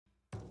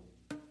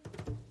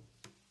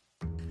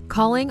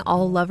Calling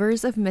all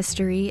lovers of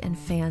mystery and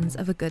fans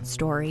of a good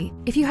story.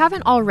 If you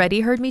haven't already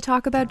heard me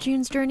talk about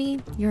June's Journey,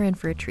 you're in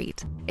for a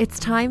treat. It's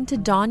time to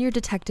don your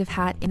detective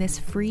hat in this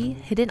free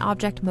hidden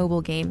object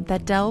mobile game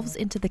that delves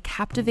into the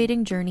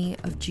captivating journey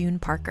of June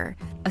Parker,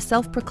 a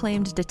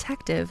self-proclaimed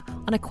detective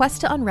on a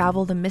quest to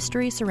unravel the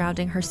mystery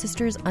surrounding her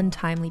sister's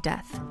untimely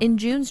death. In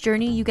June's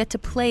Journey, you get to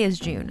play as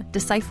June,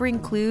 deciphering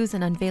clues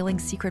and unveiling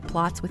secret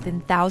plots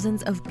within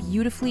thousands of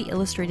beautifully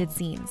illustrated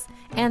scenes.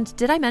 And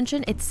did I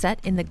mention it's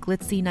set in the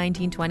glitzy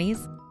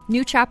 1920s?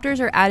 New chapters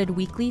are added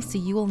weekly, so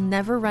you will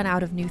never run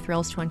out of new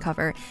thrills to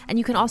uncover, and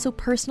you can also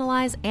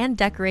personalize and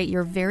decorate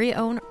your very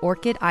own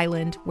Orchid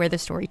Island where the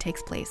story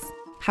takes place.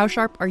 How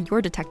sharp are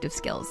your detective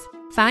skills?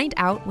 Find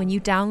out when you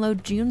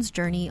download June's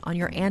Journey on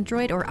your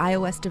Android or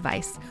iOS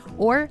device,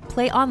 or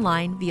play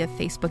online via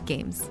Facebook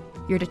Games.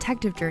 Your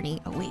detective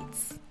journey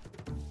awaits.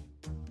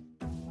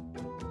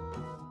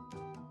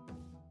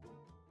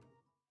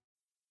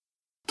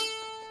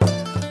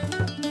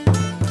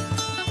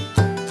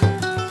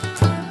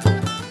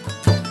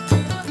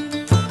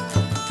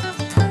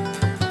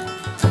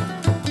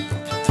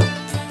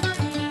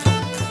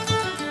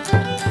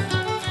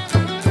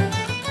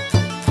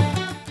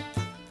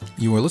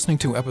 You are listening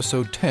to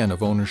Episode 10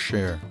 of Owner's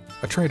Share,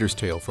 a trader's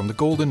tale from the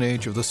golden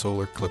age of the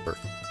solar clipper.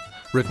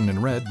 Written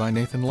and read by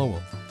Nathan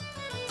Lowell.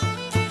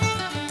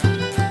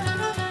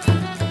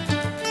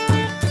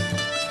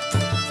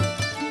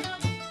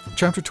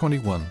 Chapter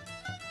 21.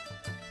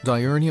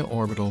 Diurnia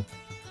Orbital,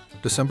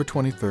 December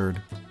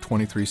 23rd,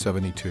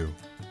 2372.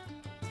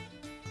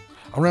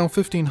 Around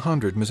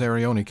 1500, Miss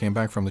Arione came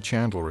back from the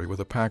chandlery with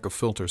a pack of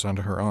filters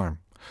under her arm.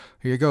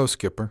 "Here you go,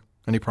 Skipper.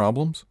 Any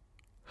problems?"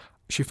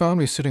 She found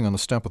me sitting on the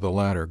step of the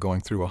ladder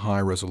going through a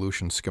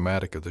high-resolution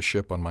schematic of the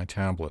ship on my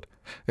tablet.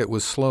 It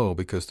was slow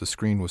because the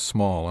screen was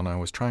small and I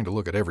was trying to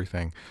look at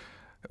everything.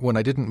 When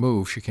I didn't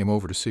move, she came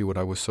over to see what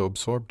I was so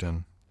absorbed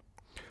in.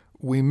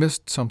 "We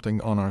missed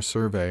something on our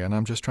survey, and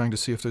I'm just trying to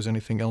see if there's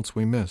anything else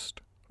we missed."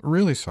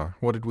 "Really, sir?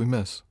 What did we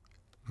miss?"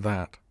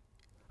 "That."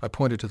 I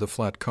pointed to the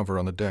flat cover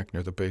on the deck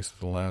near the base of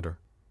the ladder.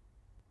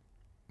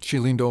 She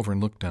leaned over and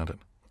looked at it.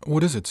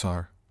 "What is it,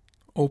 sir?"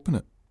 "Open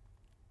it."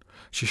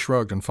 She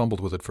shrugged and fumbled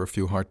with it for a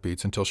few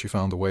heartbeats until she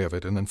found the way of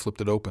it and then flipped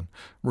it open,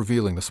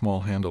 revealing the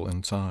small handle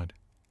inside.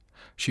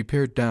 She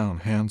peered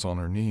down, hands on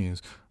her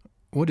knees.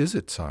 "What is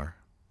it, sir?"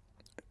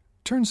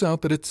 "Turns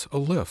out that it's a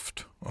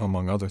lift,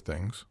 among other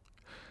things."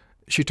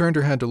 She turned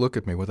her head to look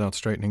at me without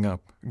straightening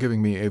up,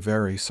 giving me a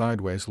very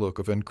sideways look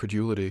of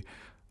incredulity.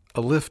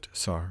 "A lift,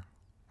 sir."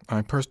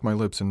 I pursed my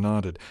lips and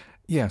nodded.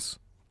 "Yes.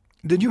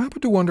 Did you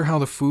happen to wonder how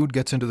the food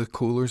gets into the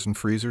coolers and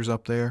freezers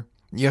up there?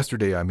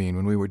 Yesterday, I mean,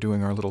 when we were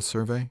doing our little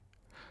survey?"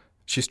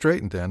 She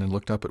straightened then and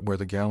looked up at where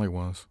the galley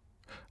was.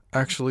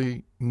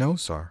 "Actually, no,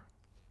 sir."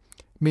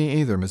 "Me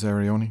either, Miss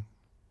Arione."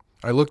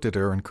 I looked at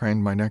her and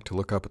craned my neck to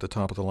look up at the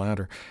top of the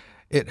ladder.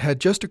 It had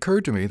just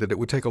occurred to me that it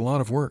would take a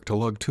lot of work to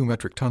lug 2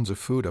 metric tons of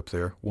food up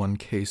there, one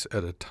case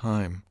at a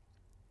time.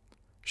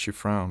 She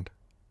frowned.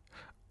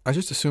 "I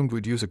just assumed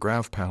we'd use a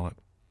grav pallet."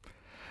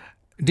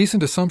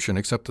 "Decent assumption,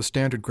 except the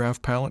standard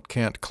grav pallet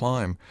can't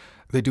climb.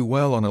 They do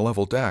well on a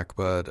level deck,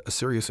 but a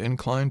serious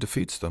incline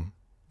defeats them.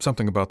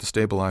 Something about the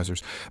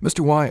stabilizers. Mr.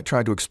 Wyatt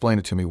tried to explain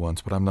it to me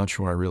once, but I'm not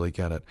sure I really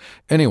get it.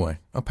 Anyway,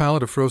 a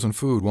pallet of frozen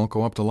food won't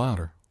go up the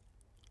ladder."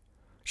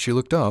 She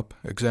looked up,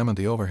 examined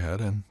the overhead,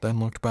 and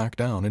then looked back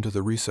down into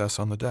the recess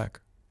on the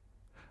deck.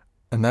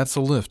 "And that's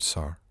a lift,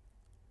 sir."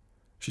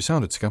 She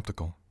sounded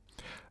skeptical.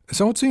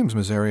 "So it seems,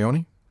 Miss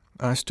Arione."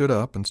 I stood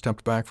up and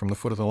stepped back from the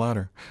foot of the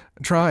ladder.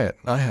 "Try it.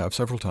 I have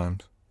several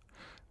times."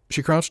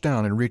 She crouched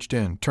down and reached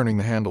in, turning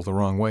the handle the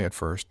wrong way at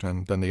first,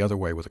 and then the other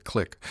way with a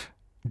click.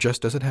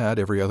 Just as it had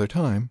every other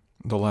time,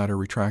 the ladder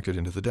retracted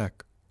into the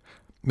deck.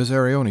 Miss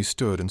Arione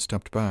stood and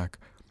stepped back,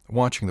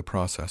 watching the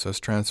process as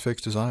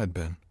transfixed as I had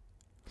been.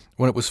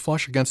 When it was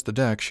flush against the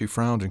deck, she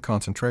frowned in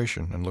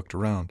concentration and looked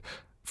around,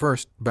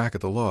 first back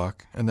at the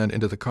lock and then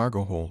into the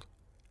cargo hold.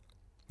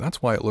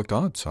 "That's why it looked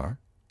odd, sir.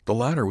 The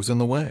ladder was in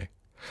the way."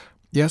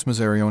 "Yes,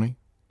 Miss Arione."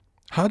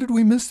 "How did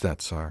we miss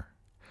that, sir?"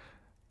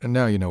 And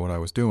now you know what I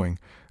was doing,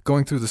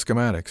 going through the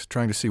schematics,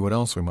 trying to see what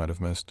else we might have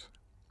missed.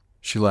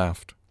 She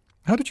laughed.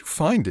 "How did you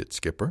find it,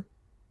 Skipper?"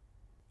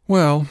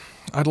 "Well,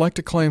 I'd like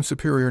to claim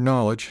superior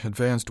knowledge,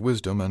 advanced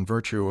wisdom, and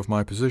virtue of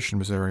my position,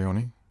 Miss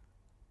Arione."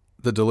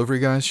 "The delivery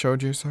guys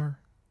showed you, sir?"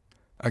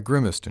 I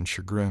grimaced in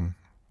chagrin.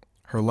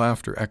 Her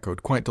laughter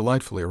echoed quite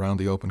delightfully around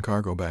the open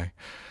cargo bay.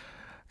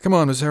 "Come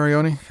on, Miss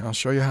Arione, I'll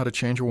show you how to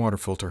change a water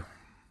filter."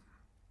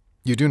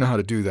 "You do know how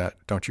to do that,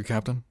 don't you,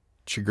 Captain?"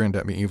 She grinned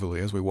at me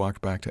evilly as we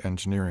walked back to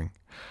engineering.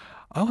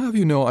 "I'll have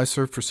you know I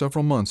served for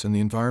several months in the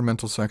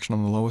environmental section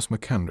on the Lois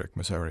McKendrick,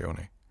 Miss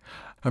Arione."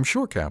 "I'm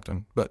sure,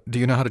 Captain, but do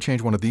you know how to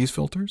change one of these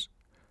filters?"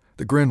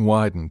 The grin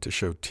widened to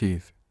show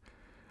teeth.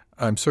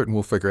 "I'm certain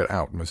we'll figure it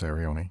out, Miss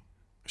Arione."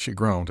 She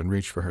groaned and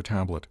reached for her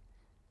tablet.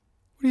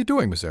 "What are you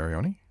doing, Miss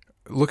Arione?"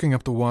 "Looking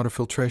up the water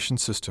filtration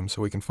system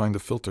so we can find the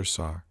filters,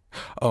 sir."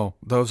 "Oh,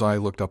 those I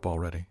looked up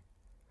already."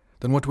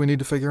 "Then what do we need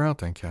to figure out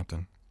then,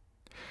 Captain?"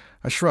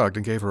 I shrugged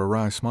and gave her a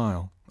wry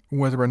smile.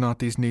 "Whether or not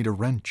these need a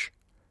wrench."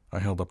 I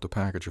held up the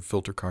package of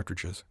filter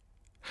cartridges.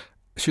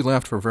 She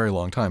laughed for a very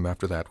long time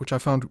after that, which I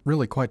found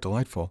really quite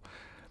delightful.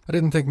 I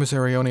didn't think Miss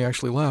Arione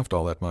actually laughed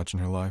all that much in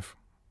her life.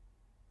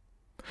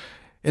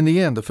 In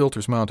the end, the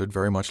filters mounted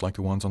very much like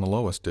the ones on the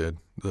Lois did.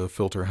 The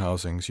filter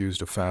housings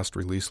used a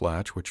fast-release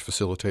latch which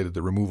facilitated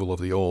the removal of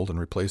the old and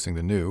replacing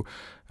the new.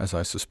 As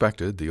I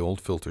suspected, the old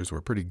filters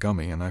were pretty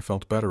gummy, and I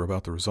felt better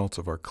about the results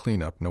of our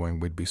cleanup, knowing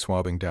we'd be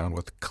swabbing down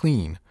with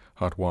clean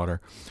hot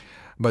water.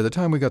 By the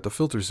time we got the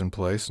filters in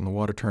place and the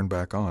water turned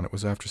back on, it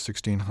was after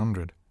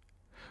 1600.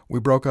 We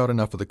broke out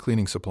enough of the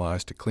cleaning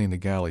supplies to clean the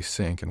galley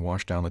sink and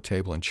wash down the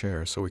table and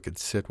chairs so we could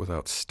sit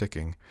without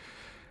sticking.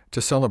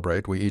 To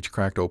celebrate, we each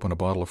cracked open a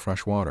bottle of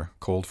fresh water,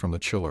 cold from the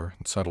chiller,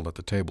 and settled at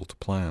the table to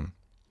plan.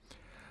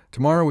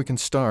 Tomorrow we can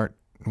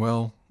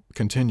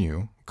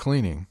continue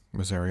cleaning,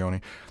 Miss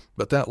Arione,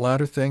 but that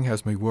latter thing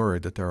has me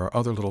worried that there are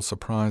other little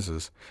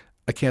surprises.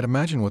 I can't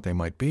imagine what they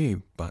might be,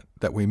 but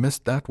that we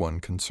missed that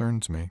one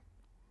concerns me.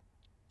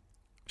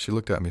 She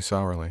looked at me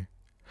sourly.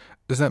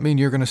 Does that mean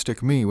you're going to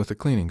stick me with the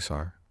cleaning,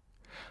 sir?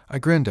 I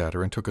grinned at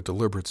her and took a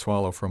deliberate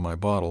swallow from my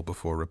bottle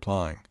before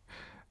replying.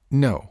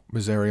 No,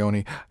 Miss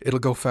Arione, it'll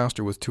go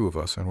faster with two of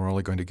us, and we're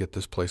only going to get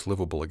this place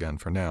livable again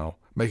for now.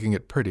 Making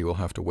it pretty will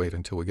have to wait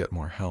until we get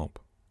more help.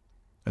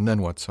 And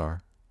then what,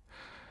 sir?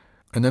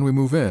 And then we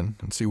move in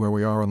and see where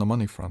we are on the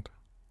money front.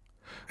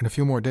 In a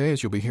few more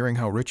days you'll be hearing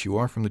how rich you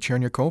are from the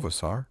Chernyakova,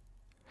 sir.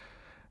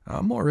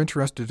 I'm more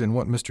interested in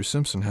what Mr.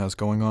 Simpson has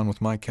going on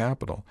with my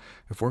capital.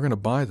 If we're going to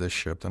buy this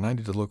ship, then I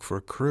need to look for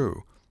a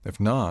crew. If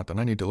not, then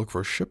I need to look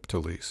for a ship to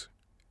lease.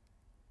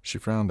 She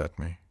frowned at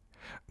me.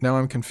 Now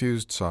I'm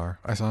confused, sir.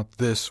 I thought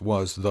this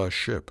was the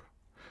ship.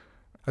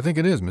 I think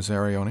it is, Miss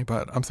Arione,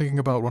 but I'm thinking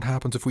about what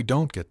happens if we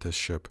don't get this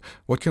ship.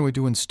 What can we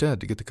do instead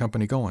to get the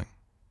company going?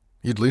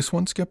 You'd lease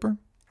one, Skipper?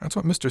 That's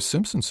what Mr.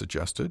 Simpson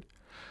suggested.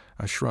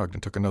 I shrugged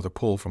and took another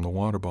pull from the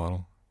water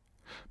bottle.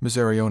 Miss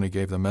Arione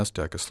gave the mess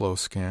deck a slow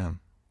scan.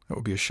 It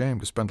would be a shame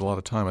to spend a lot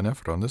of time and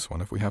effort on this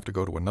one if we have to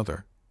go to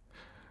another.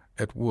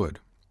 It would.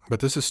 But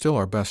this is still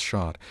our best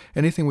shot.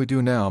 Anything we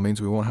do now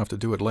means we won't have to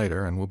do it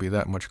later, and we'll be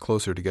that much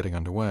closer to getting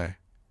underway.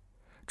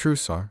 True,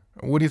 sir.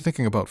 What are you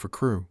thinking about for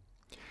crew?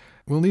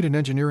 We'll need an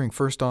engineering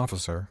first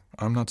officer.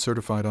 I'm not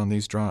certified on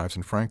these drives,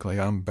 and frankly,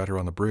 I'm better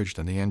on the bridge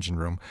than the engine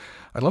room.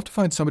 I'd love to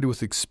find somebody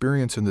with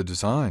experience in the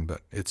design,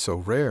 but it's so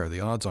rare,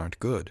 the odds aren't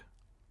good.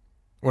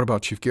 What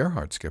about Chief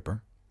Gerhardt,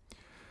 Skipper?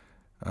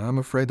 I'm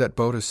afraid that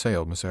boat has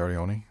sailed, Miss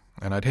Arione,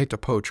 and I'd hate to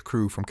poach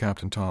crew from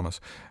Captain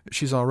Thomas.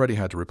 She's already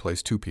had to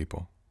replace 2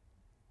 people.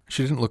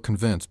 She didn't look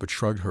convinced, but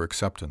shrugged her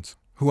acceptance.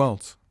 Who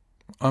else?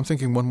 I'm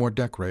thinking one more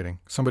deck rating,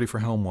 somebody for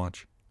helm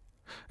watch.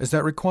 Is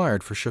that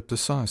required for ship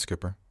this size,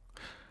 Skipper?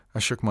 I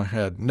shook my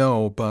head.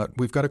 No, but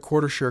we've got a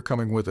quarter share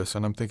coming with us,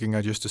 and I'm thinking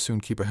I'd just as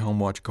soon keep a helm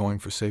watch going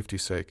for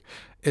safety's sake.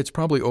 It's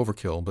probably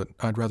overkill, but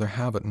I'd rather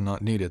have it and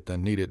not need it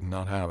than need it and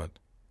not have it.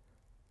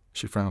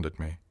 She frowned at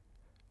me.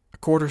 A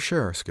quarter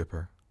share,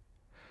 Skipper.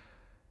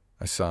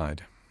 I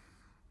sighed.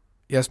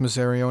 Yes, Miss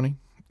Arione?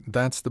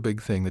 That's the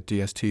big thing that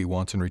DST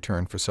wants in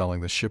return for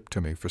selling the ship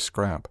to me for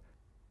scrap.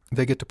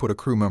 They get to put a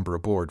crew member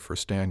aboard for a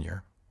stand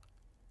year.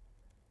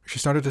 She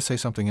started to say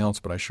something else,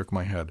 but I shook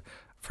my head.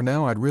 For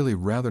now, I'd really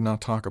rather not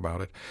talk about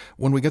it.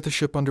 When we get the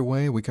ship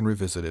underway, we can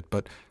revisit it,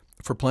 but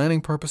for planning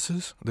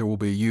purposes, there will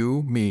be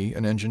you, me,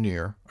 an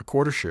engineer, a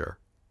quarter share,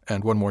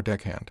 and one more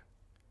deckhand.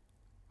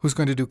 Who's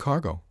going to do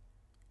cargo?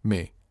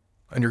 Me.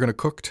 And you're going to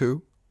cook,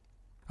 too?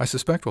 I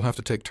suspect we'll have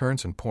to take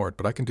turns in port,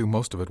 but I can do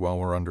most of it while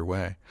we're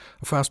underway.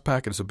 A fast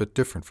packet is a bit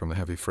different from the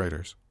heavy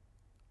freighters.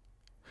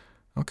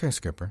 Okay,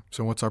 Skipper,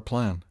 so what's our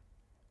plan?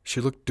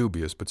 She looked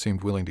dubious, but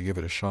seemed willing to give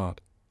it a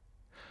shot.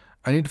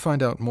 I need to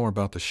find out more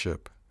about the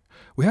ship.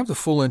 We have the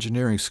full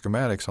engineering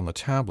schematics on the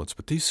tablets,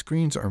 but these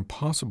screens are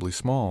impossibly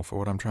small for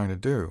what I'm trying to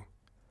do.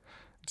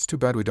 It's too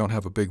bad we don't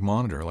have a big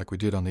monitor like we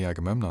did on the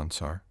Agamemnon,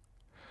 sir.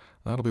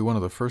 That'll be one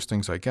of the first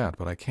things I get,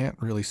 but I can't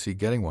really see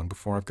getting one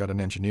before I've got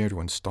an engineer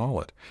to install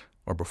it,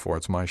 or before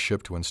it's my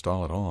ship to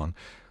install it on.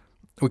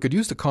 We could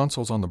use the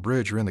consoles on the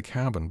bridge or in the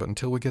cabin, but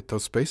until we get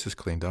those spaces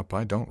cleaned up,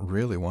 I don't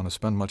really want to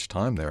spend much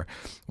time there.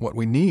 What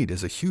we need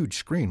is a huge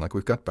screen like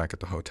we've got back at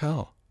the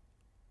hotel.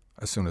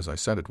 As soon as I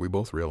said it, we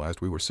both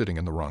realized we were sitting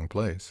in the wrong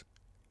place.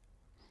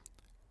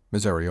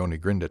 Miss Arione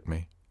grinned at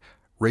me.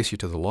 Race you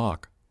to the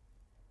lock.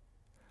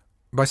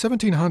 By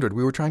 1700,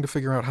 we were trying to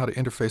figure out how to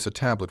interface a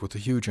tablet with a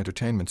huge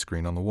entertainment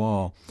screen on the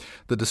wall.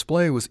 The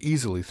display was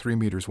easily 3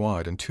 meters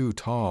wide and 2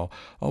 tall.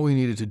 All we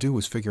needed to do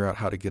was figure out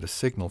how to get a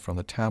signal from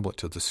the tablet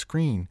to the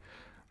screen.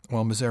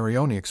 While Miss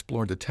Arione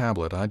explored the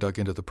tablet, I dug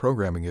into the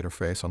programming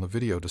interface on the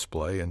video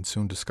display and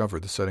soon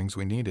discovered the settings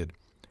we needed.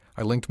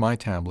 I linked my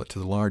tablet to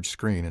the large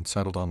screen and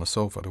settled on the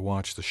sofa to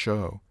watch the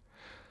show.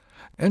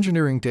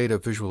 Engineering data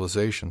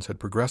visualizations had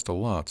progressed a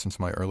lot since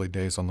my early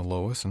days on the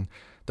Lois, and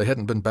they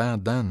hadn't been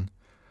bad then.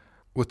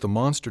 With the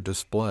monster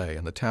display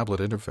and the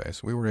tablet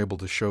interface, we were able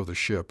to show the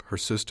ship, her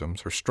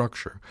systems, her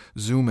structure,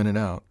 zoom in and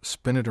out,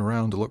 spin it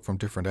around to look from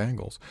different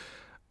angles.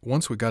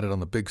 Once we got it on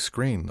the big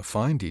screen, the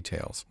fine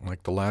details,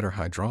 like the ladder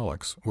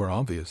hydraulics, were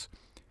obvious.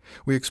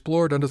 We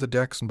explored under the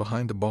decks and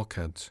behind the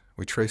bulkheads.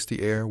 We traced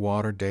the air,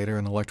 water, data,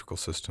 and electrical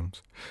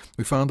systems.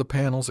 We found the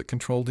panels that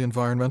controlled the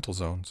environmental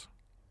zones.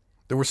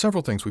 There were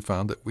several things we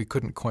found that we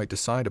couldn't quite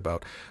decide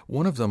about.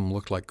 One of them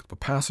looked like the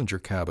passenger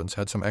cabins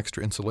had some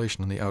extra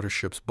insulation in the outer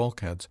ship's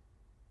bulkheads.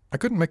 I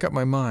couldn't make up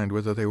my mind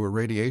whether they were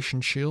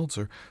radiation shields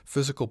or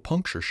physical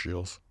puncture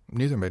shields.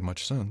 Neither made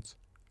much sense.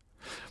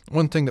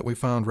 One thing that we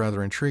found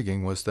rather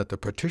intriguing was that the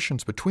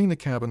partitions between the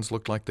cabins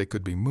looked like they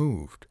could be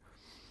moved.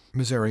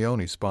 Ms.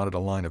 Arione spotted a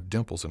line of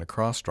dimples in a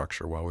cross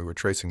structure while we were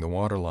tracing the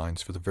water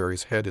lines for the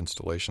various head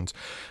installations,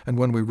 and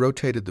when we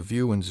rotated the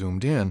view and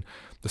zoomed in,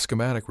 the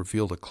schematic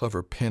revealed a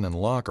clever pin and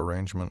lock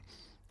arrangement.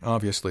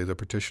 Obviously, the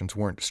partitions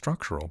weren't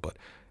structural, but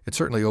it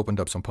certainly opened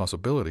up some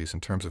possibilities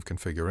in terms of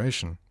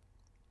configuration.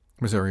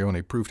 Ms.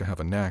 Arione proved to have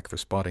a knack for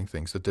spotting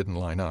things that didn't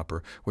line up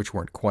or which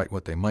weren't quite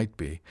what they might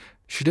be.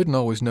 She didn't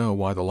always know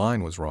why the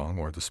line was wrong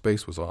or the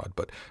space was odd,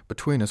 but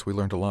between us we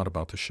learned a lot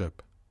about the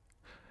ship.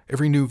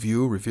 Every new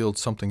view revealed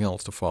something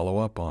else to follow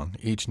up on.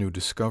 Each new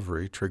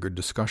discovery triggered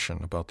discussion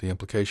about the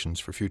implications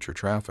for future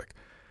traffic.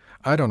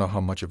 I don't know how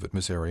much of it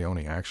Ms.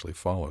 Arione actually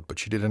followed, but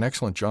she did an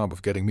excellent job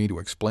of getting me to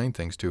explain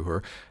things to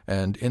her,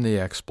 and in the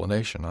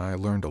explanation I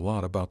learned a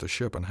lot about the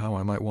ship and how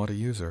I might want to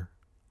use her.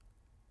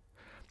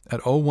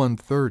 At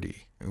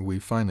 01:30, we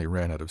finally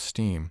ran out of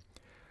steam.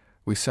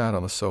 We sat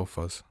on the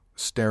sofas,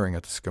 staring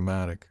at the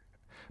schematic.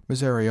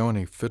 Ms.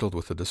 Arione fiddled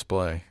with the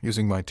display,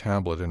 using my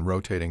tablet and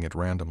rotating it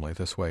randomly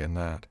this way and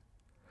that.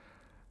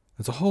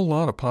 "There's a whole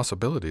lot of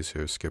possibilities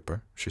here,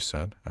 Skipper," she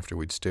said, after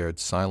we'd stared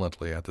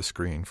silently at the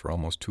screen for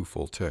almost 2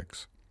 full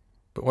ticks.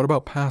 "But what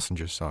about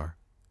passengers, Sar?"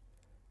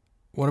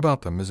 "What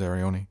about them, Ms.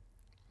 Arione?"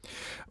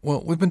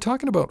 "Well, we've been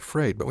talking about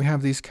freight, but we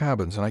have these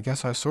cabins, and I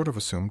guess I sort of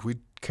assumed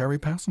we'd carry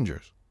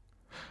passengers."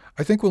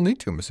 "I think we'll need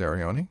to, Miss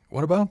Arione.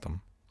 What about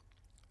them?"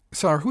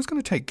 "Sar, who's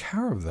going to take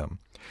care of them?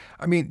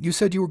 I mean, you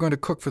said you were going to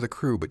cook for the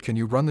crew, but can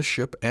you run the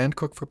ship and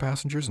cook for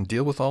passengers and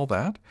deal with all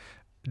that?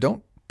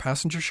 Don't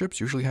passenger ships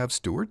usually have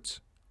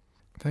stewards?"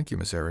 "Thank you,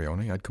 Miss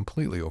Arione. I'd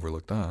completely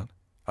overlooked that.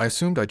 I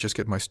assumed I'd just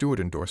get my steward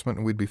endorsement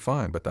and we'd be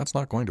fine, but that's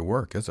not going to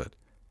work, is it?"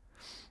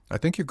 "I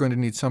think you're going to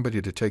need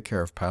somebody to take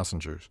care of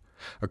passengers.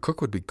 A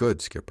cook would be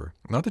good, Skipper.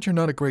 Not that you're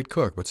not a great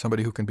cook, but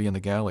somebody who can be in the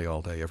galley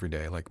all day, every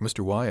day, like Mr.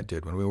 Wyatt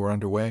did when we were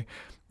underway.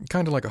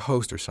 Kind of like a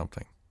host or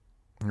something."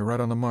 "You're right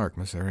on the mark,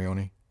 Miss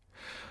Arione.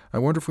 I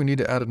wonder if we need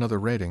to add another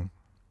rating.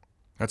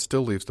 That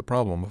still leaves the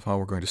problem of how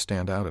we're going to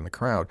stand out in the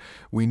crowd.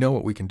 We know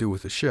what we can do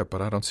with the ship,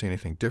 but I don't see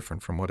anything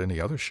different from what any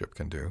other ship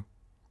can do."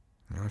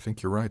 "I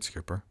think you're right,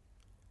 Skipper."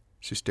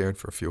 She stared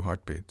for a few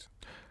heartbeats.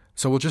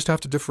 "So we'll just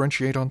have to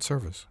differentiate on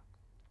service."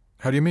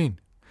 "How do you mean?"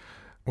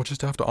 "We'll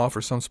just have to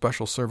offer some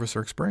special service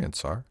or experience,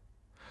 Sar."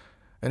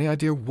 "Any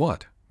idea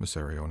what, Miss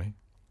Arione?"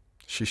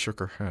 She shook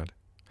her head.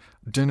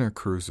 "Dinner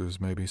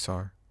cruises, maybe,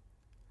 Sar."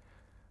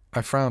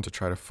 I frowned to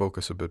try to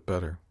focus a bit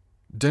better.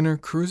 "Dinner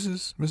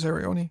cruises, Miss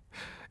Arione?"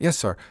 "Yes,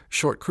 Sar.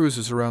 Short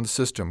cruises around the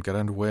system, get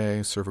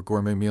underway, serve a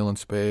gourmet meal in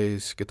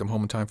space, get them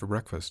home in time for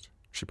breakfast."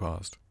 She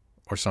paused.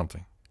 "Or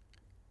something."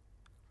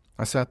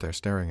 I sat there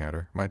staring at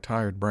her. My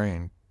tired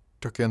brain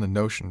took in the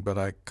notion, but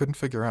I couldn't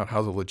figure out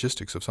how the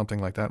logistics of something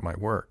like that might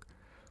work.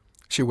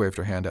 She waved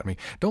her hand at me.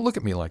 "Don't look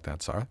at me like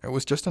that, Sar. It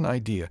was just an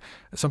idea,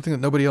 something that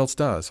nobody else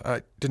does.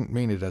 I didn't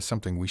mean it as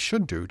something we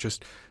should do,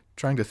 just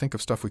trying to think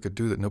of stuff we could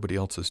do that nobody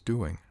else is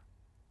doing."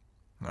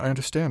 "I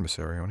understand, Miss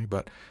Arione,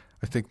 but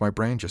I think my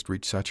brain just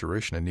reached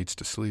saturation and needs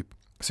to sleep.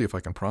 See if I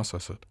can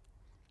process it."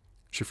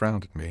 She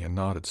frowned at me and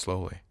nodded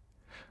slowly.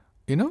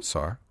 "You know,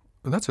 Sar,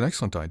 that's an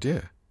excellent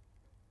idea."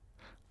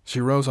 She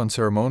rose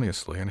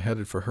unceremoniously and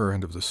headed for her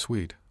end of the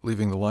suite,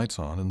 leaving the lights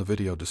on and the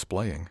video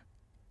displaying.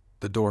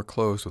 The door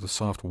closed with a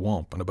soft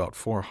whomp, and about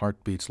 4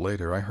 heartbeats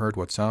later I heard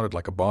what sounded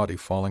like a body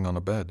falling on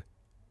a bed.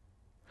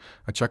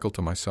 I chuckled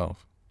to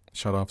myself,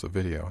 shut off the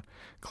video,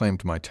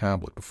 claimed my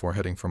tablet before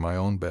heading for my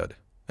own bed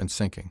and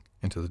sinking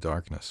into the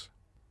darkness.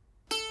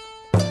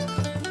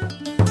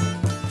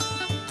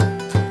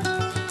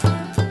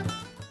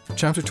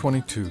 Chapter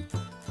 22,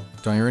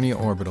 Diurnia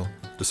Orbital,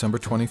 December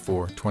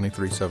 24,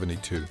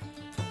 2372.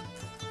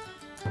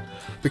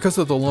 Because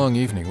of the long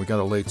evening, we got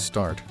a late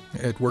start.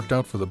 It worked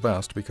out for the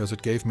best because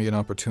it gave me an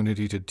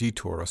opportunity to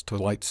detour us to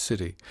Light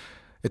City.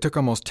 It took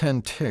almost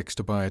 10 ticks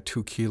to buy a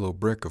 2-kilo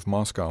brick of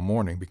Moscow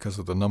morning because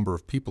of the number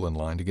of people in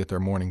line to get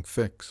their morning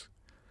fix.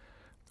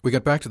 We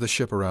got back to the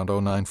ship around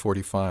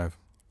 09:45,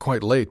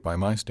 quite late by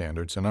my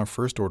standards, and our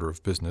first order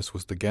of business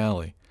was the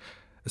galley.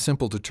 A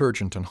simple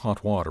detergent and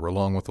hot water,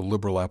 along with a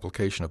liberal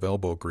application of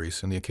elbow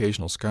grease and the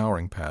occasional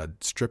scouring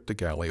pad, stripped the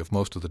galley of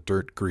most of the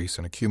dirt, grease,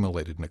 and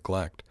accumulated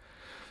neglect.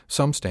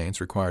 Some stains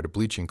required a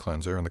bleaching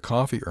cleanser, and the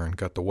coffee urn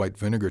got the white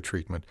vinegar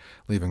treatment,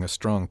 leaving a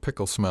strong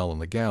pickle smell in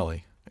the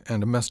galley,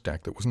 and a mess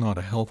deck that was not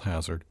a health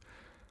hazard.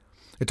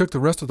 It took the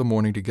rest of the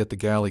morning to get the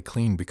galley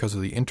clean because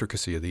of the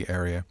intricacy of the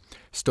area.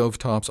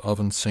 Stovetops,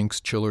 ovens, sinks,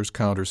 chillers,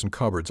 counters, and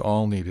cupboards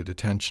all needed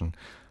attention.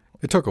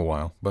 It took a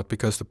while, but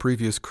because the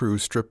previous crew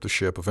stripped the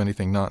ship of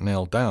anything not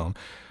nailed down,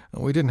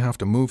 we didn't have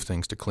to move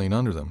things to clean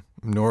under them,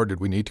 nor did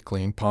we need to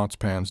clean pots,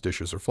 pans,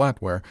 dishes, or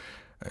flatware.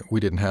 We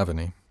didn't have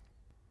any.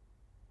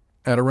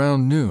 At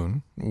around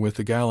noon, with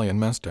the galley and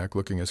mess deck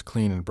looking as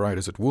clean and bright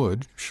as it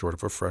would, short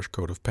of a fresh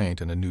coat of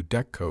paint and a new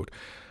deck coat,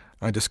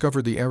 I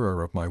discovered the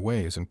error of my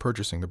ways in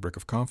purchasing the brick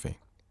of coffee.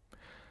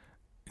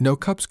 "No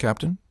cups,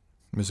 Captain,"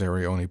 Miss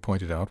Arione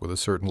pointed out with a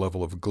certain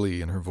level of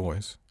glee in her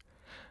voice.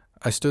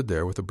 I stood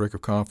there with the brick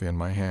of coffee in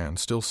my hand,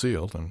 still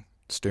sealed, and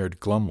stared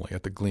glumly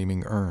at the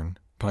gleaming urn,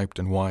 piped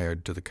and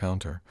wired to the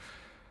counter.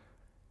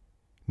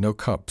 "No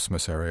cups,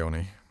 Miss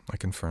Arione," I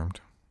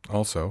confirmed.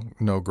 "Also,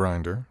 no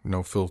grinder,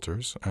 no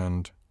filters,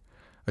 and—"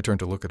 I turned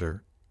to look at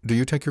her. "Do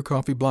you take your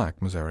coffee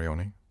black, Miss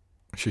Arione?"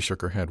 She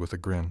shook her head with a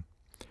grin.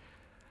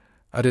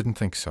 I didn't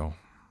think so.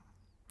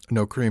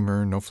 No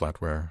creamer, no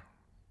flatware.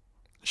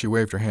 She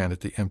waved her hand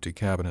at the empty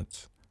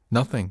cabinets.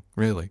 "Nothing,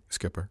 really,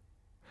 Skipper."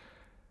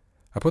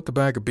 I put the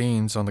bag of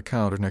beans on the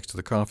counter next to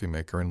the coffee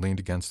maker and leaned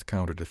against the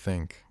counter to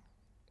think.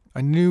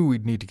 I knew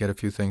we'd need to get a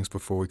few things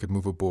before we could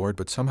move aboard,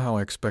 but somehow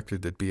I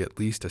expected there'd be at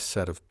least a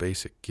set of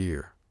basic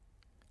gear.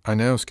 "I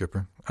know,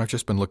 Skipper. I've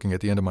just been looking at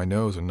the end of my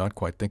nose and not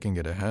quite thinking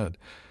it ahead."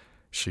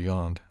 She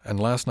yawned. "And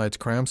last night's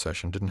cram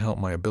session didn't help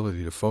my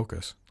ability to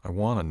focus. I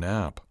want a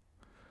nap."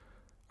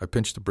 I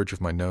pinched the bridge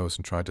of my nose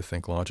and tried to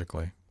think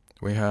logically.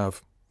 "We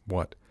have,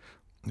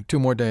 2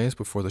 more days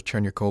before the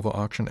Chernyakova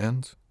auction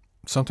ends?"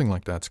 "Something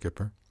like that,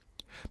 Skipper."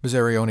 Miss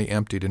Arione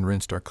emptied and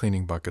rinsed our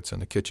cleaning buckets in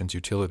the kitchen's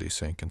utility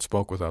sink and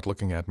spoke without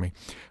looking at me.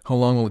 "How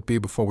long will it be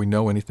before we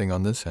know anything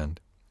on this end?"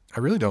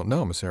 "I really don't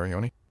know, Miss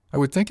Arione. I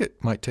would think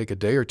it might take a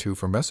day or two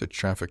for message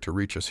traffic to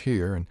reach us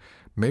here, and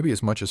maybe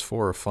as much as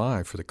 4 or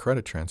 5 for the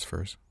credit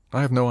transfers.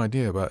 I have no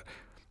idea, but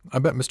I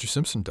bet Mr.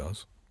 Simpson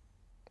does."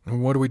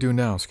 "What do we do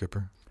now,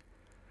 Skipper?"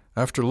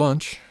 "After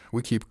lunch,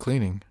 we keep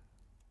cleaning."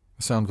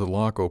 The sound of the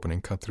lock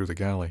opening cut through the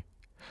galley.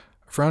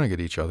 Frowning at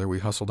each other, we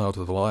hustled out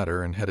to the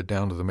ladder and headed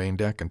down to the main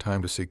deck in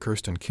time to see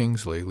Kirsten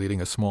Kingsley leading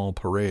a small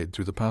parade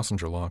through the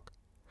passenger lock.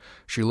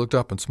 She looked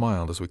up and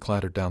smiled as we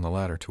clattered down the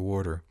ladder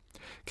toward her.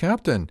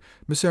 "Captain!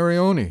 Miss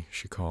Arione!"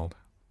 she called.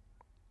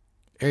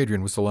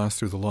 Adrian was the last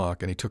through the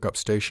lock, and he took up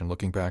station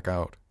looking back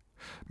out.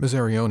 Miss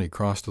Arione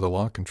crossed to the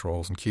lock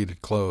controls and keyed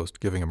it closed,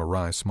 giving him a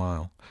wry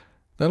smile.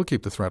 "That'll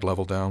keep the threat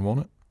level down,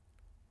 won't it?"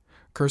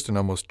 Kirsten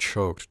almost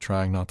choked,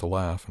 trying not to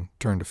laugh, and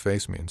turned to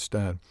face me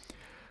instead.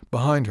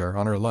 Behind her,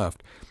 on her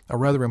left, a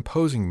rather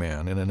imposing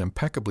man in an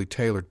impeccably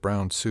tailored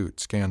brown suit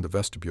scanned the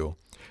vestibule,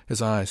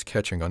 his eyes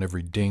catching on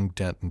every ding,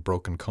 dent, and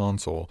broken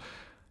console.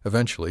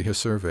 Eventually, his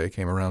survey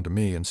came around to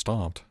me and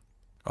stopped.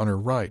 On her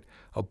right,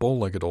 a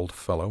bow-legged old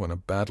fellow in a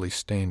badly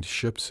stained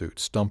ship suit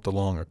stumped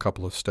along a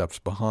couple of steps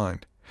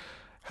behind.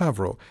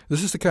 "Haverhill,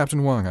 this is the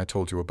Captain Wang I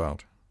told you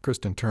about."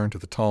 Kirsten turned to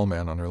the tall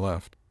man on her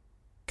left.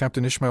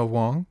 "Captain Ishmael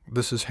Wang,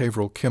 this is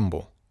Haverhill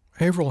Kimball.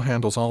 Haverhill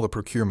handles all the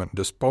procurement and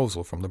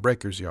disposal from the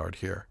breaker's yard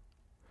here."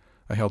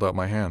 I held out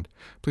my hand.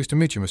 "Pleased to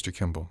meet you, Mr.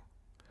 Kimball."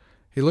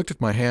 He looked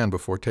at my hand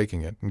before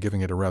taking it and giving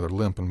it a rather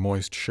limp and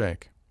moist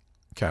shake.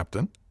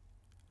 "Captain?"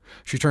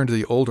 She turned to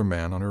the older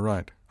man on her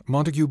right.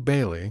 "Montague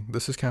Bailey,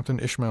 this is Captain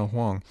Ishmael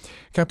Wang.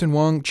 Captain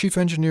Wang, Chief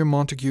Engineer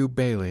Montague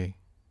Bailey."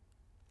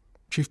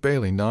 Chief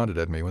Bailey nodded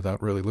at me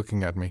without really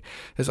looking at me.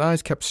 His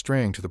eyes kept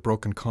straying to the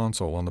broken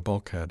console on the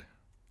bulkhead.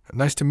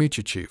 "Nice to meet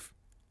you, Chief."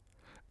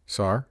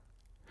 "Sir?"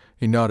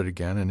 He nodded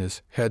again, and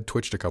his head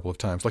twitched a couple of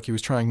times, like he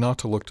was trying not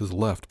to look to the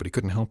left, but he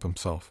couldn't help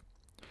himself.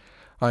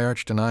 I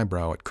arched an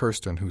eyebrow at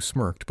Kirsten, who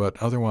smirked, but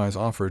otherwise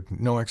offered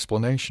no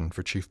explanation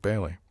for Chief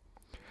Bailey.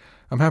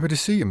 "I'm happy to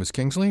see you, Miss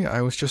Kingsley.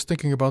 I was just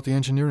thinking about the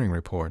engineering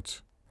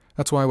reports.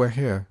 That's why we're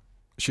here."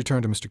 She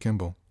turned to Mr.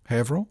 Kimball.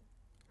 "Haverhill?"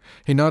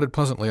 He nodded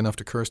pleasantly enough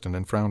to Kirsten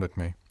and frowned at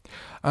me.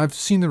 "I've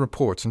seen the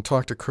reports and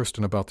talked to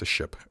Kirsten about the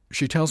ship.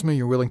 She tells me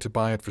you're willing to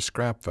buy it for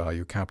scrap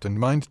value, Captain.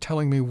 Mind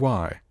telling me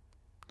why?"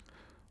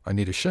 "I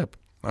need a ship.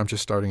 I'm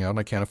just starting out and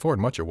I can't afford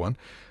much of one.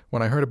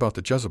 When I heard about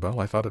the Jezebel,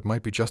 I thought it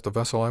might be just the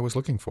vessel I was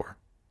looking for."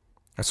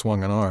 I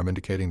swung an arm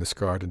indicating the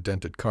scarred and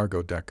dented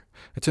cargo deck.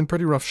 "It's in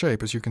pretty rough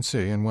shape, as you can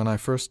see, and when I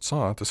first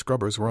saw it, the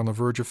scrubbers were on the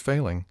verge of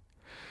failing."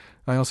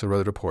 "I also read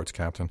the reports,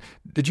 Captain.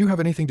 Did you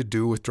have anything to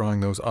do with drawing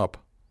those up?"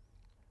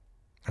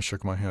 I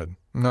shook my head.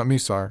 "Not me,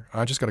 sir.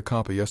 I just got a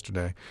copy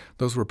yesterday.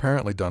 Those were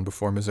apparently done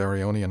before Miss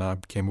Arione and I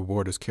came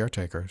aboard as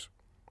caretakers."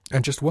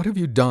 "And just what have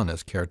you done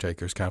as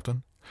caretakers,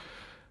 Captain?"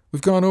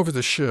 "We've gone over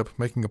the ship,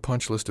 making a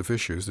punch list of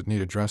issues that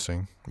need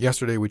addressing.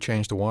 Yesterday we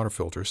changed the water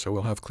filters, so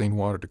we'll have clean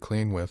water to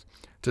clean with.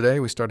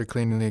 Today we started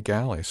cleaning the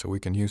galley, so we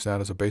can use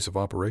that as a base of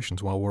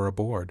operations while we're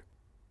aboard."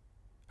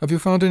 "Have you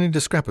found any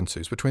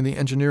discrepancies between the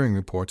engineering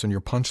reports and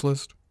your punch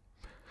list?"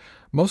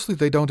 "Mostly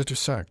they don't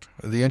intersect.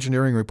 The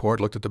engineering report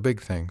looked at the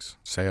big things,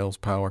 sails,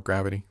 power,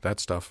 gravity,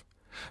 that stuff.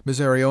 Ms.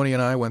 Arione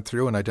and I went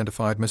through and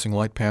identified missing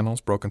light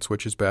panels, broken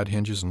switches, bad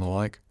hinges, and the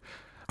like.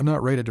 I'm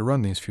not rated to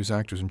run these fuse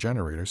actors and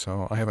generators,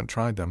 so I haven't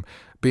tried them.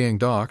 Being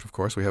docked, of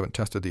course, we haven't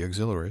tested the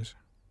auxiliaries."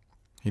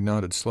 He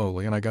nodded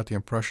slowly, and I got the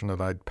impression that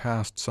I'd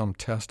passed some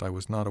test I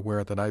was not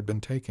aware that I'd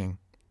been taking.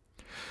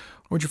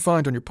 "What'd you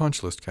find on your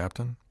punch list,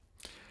 Captain?"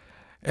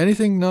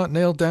 "Anything not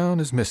nailed down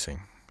is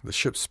missing. The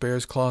ship's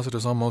spares closet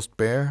is almost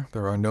bare.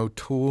 There are no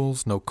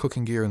tools, no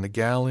cooking gear in the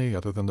galley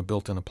other than the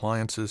built-in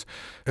appliances.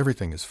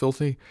 Everything is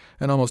filthy,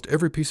 and almost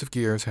every piece of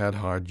gear has had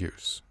hard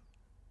use.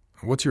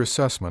 What's your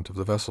assessment of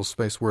the vessel's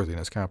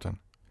spaceworthiness, Captain?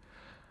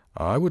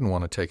 I wouldn't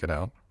want to take it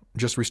out.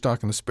 Just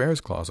restocking the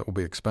spares closet will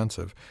be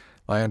expensive.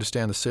 I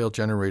understand the sail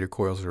generator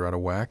coils are out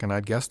of whack, and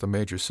I'd guess the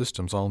major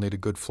systems all need a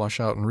good flush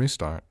out and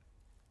restart.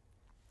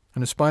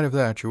 And in spite of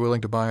that, you're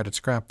willing to buy it at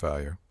scrap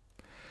value.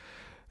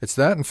 It's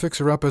that and fix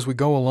her up as we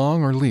go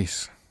along or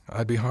lease.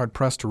 I'd be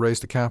hard-pressed to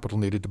raise the capital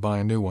needed to buy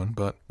a new one,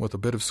 but with a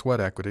bit of sweat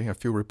equity, a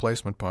few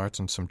replacement parts,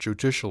 and some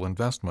judicial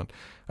investment,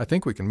 I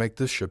think we can make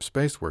this ship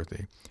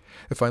space-worthy.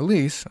 If I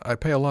lease, I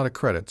pay a lot of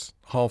credits,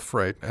 haul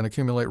freight, and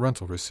accumulate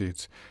rental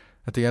receipts.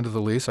 At the end of the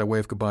lease, I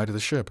wave goodbye to the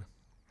ship.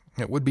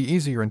 It would be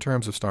easier in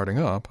terms of starting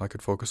up. I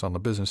could focus on the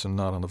business and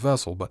not on the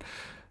vessel, but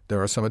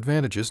there are some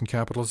advantages in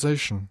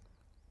capitalization.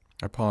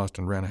 I paused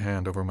and ran a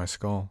hand over my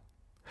skull.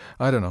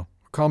 I don't know.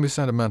 Call me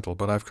sentimental,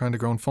 but I've kind of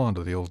grown fond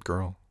of the old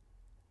girl.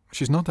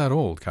 She's not that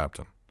old,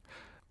 Captain.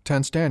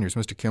 10 Stanyards,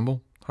 Mr.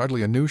 Kimball.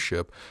 Hardly a new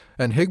ship,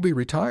 and Higbee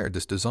retired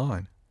this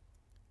design.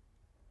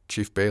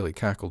 Chief Bailey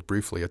cackled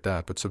briefly at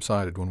that, but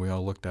subsided when we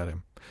all looked at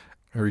him.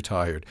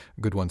 Retired.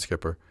 Good one,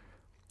 Skipper.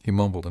 He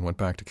mumbled and went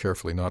back to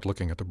carefully not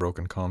looking at the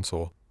broken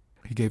console.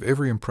 He gave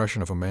every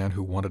impression of a man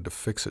who wanted to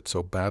fix it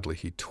so badly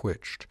he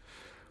twitched.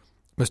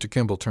 Mr.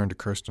 Kimball turned to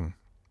Kirsten.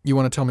 You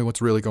want to tell me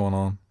what's really going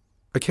on?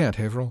 I can't,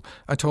 Haverhill.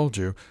 I told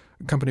you.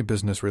 Company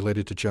business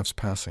related to Jeff's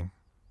passing.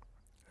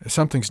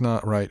 Something's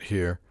not right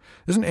here.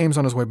 Isn't Ames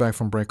on his way back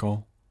from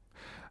Breakall?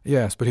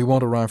 Yes, but he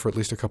won't arrive for at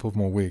least a couple of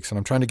more weeks, and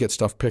I'm trying to get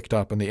stuff picked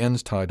up and the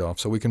ends tied off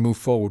so we can move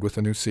forward with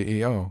the new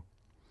CEO.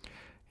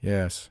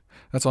 Yes,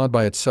 that's odd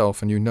by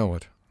itself, and you know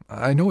it.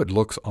 I know it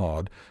looks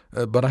odd,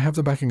 but I have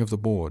the backing of the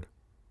board.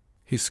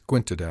 He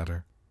squinted at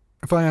her.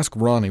 If I ask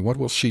Ronnie, what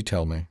will she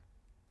tell me?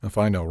 If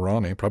I know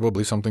Ronnie,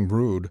 probably something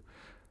rude.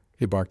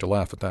 He barked a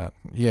laugh at that.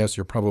 Yes,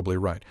 you're probably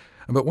right.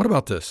 But what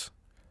about this?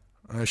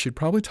 She'd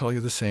probably tell you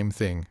the same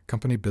thing.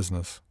 Company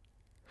business.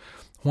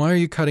 Why are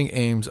you cutting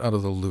Ames out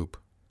of the loop?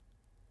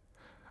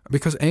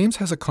 Because Ames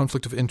has a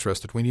conflict of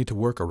interest that we need to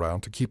work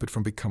around to keep it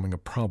from becoming a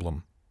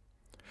problem.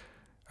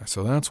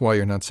 So that's why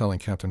you're not selling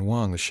Captain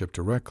Wong the ship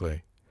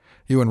directly.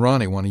 You and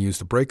Ronnie want to use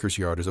the breaker's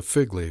yard as a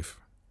fig leaf.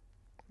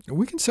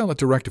 We can sell it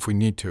direct if we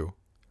need to.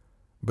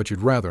 But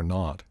you'd rather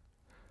not.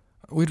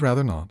 We'd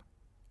rather not.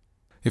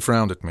 He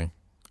frowned at me.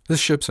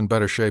 This ship's in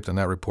better shape than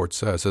that report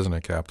says, isn't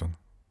it, Captain?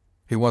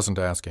 He wasn't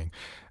asking.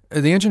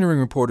 The engineering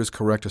report is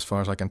correct as far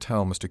as I can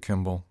tell, Mr.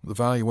 Kimball. The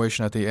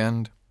valuation at the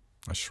end?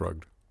 I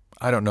shrugged.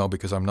 I don't know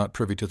because I'm not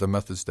privy to the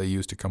methods they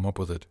used to come up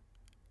with it.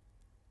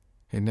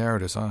 He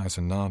narrowed his eyes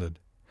and nodded.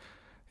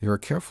 You're a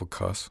careful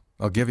cuss.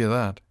 I'll give you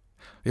that.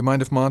 You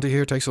mind if Monty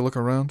here takes a look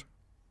around?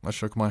 I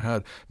shook my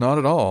head. Not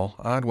at all.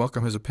 I'd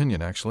welcome his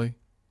opinion, actually.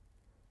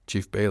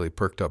 Chief Bailey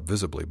perked up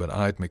visibly, but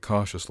eyed me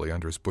cautiously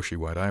under his bushy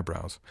white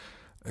eyebrows.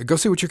 Go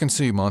see what you can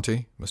see,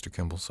 Monty, Mr.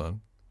 Kimball said.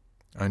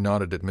 I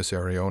nodded at Miss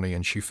Arione,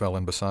 and she fell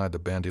in beside the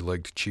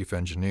bandy-legged chief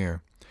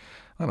engineer.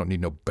 I don't need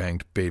no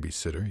banged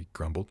babysitter, he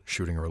grumbled,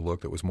 shooting her a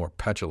look that was more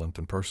petulant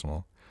than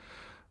personal.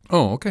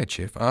 Oh, okay,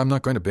 Chief. I'm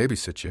not going to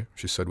babysit you,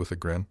 she said with a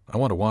grin. I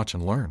want to watch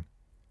and learn.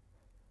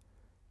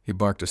 He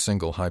barked a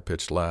single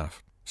high-pitched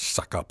laugh.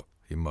 Suck up,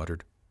 he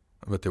muttered.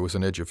 But there was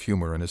an edge of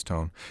humor in his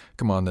tone.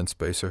 Come on then,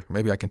 Spacer.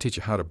 Maybe I can teach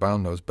you how to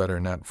bound nose better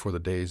than that before the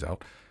day's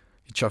out.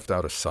 He chuffed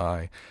out a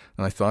sigh,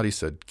 and I thought he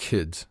said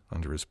kids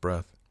under his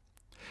breath.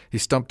 He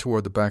stumped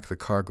toward the back of the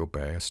cargo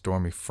bay, a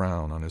stormy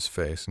frown on his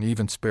face, and he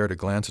even spared a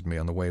glance at me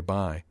on the way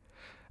by.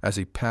 As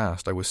he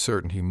passed, I was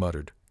certain he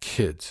muttered,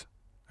 kids,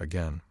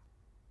 again.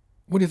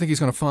 What do you think he's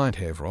going to find,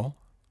 Haverhill?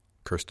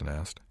 Kirsten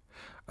asked.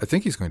 I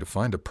think he's going to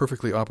find a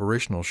perfectly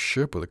operational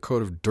ship with a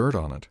coat of dirt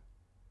on it.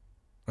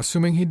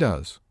 Assuming he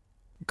does.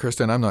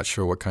 Kirsten, I'm not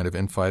sure what kind of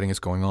infighting is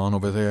going on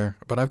over there,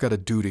 but I've got a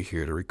duty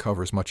here to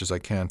recover as much as I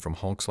can from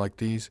hulks like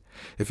these.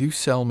 If you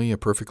sell me a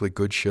perfectly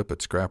good ship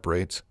at scrap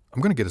rates,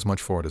 I'm going to get as much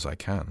for it as I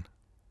can.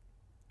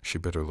 She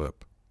bit her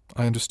lip.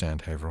 I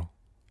understand, Haverhill.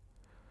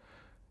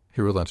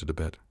 He relented a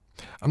bit.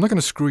 I'm not going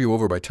to screw you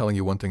over by telling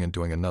you one thing and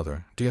doing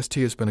another.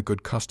 DST has been a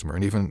good customer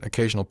and even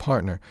occasional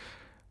partner.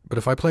 But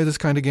if I play this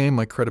kind of game,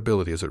 my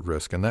credibility is at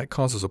risk, and that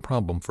causes a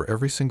problem for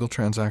every single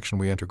transaction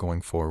we enter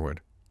going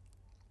forward.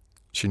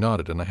 She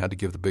nodded, and I had to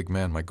give the big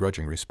man my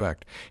grudging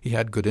respect. He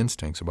had good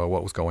instincts about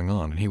what was going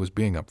on, and he was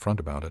being upfront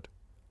about it.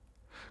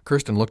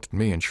 Kirsten looked at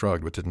me and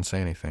shrugged, but didn't say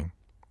anything.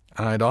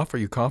 I'd offer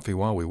you coffee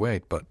while we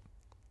wait, but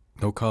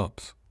no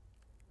cups.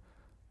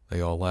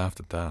 They all laughed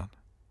at that.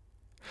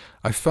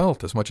 I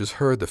felt as much as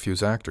heard the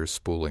fuse actors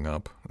spooling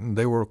up.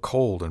 They were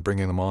cold, and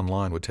bringing them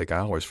online would take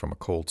hours from a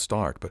cold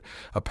start, but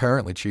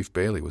apparently Chief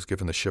Bailey was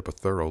giving the ship a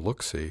thorough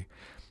look-see.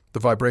 The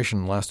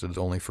vibration lasted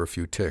only for a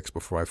few ticks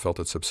before I felt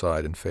it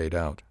subside and fade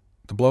out.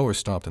 The blowers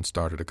stopped and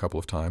started a couple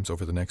of times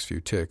over the next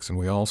few ticks, and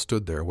we all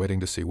stood there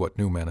waiting to see what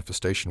new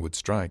manifestation would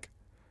strike.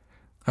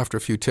 After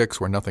a few ticks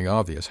where nothing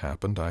obvious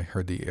happened, I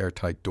heard the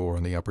airtight door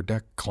on the upper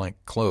deck clank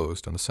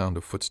closed and the sound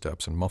of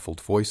footsteps and muffled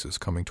voices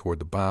coming toward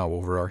the bow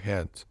over our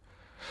heads.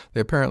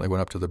 They apparently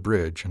went up to the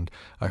bridge, and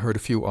I heard a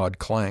few odd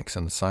clanks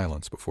in the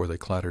silence before they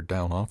clattered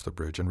down off the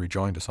bridge and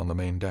rejoined us on the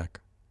main deck.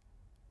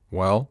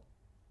 Well?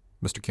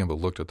 Mr. Kimball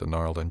looked at the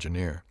gnarled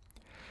engineer.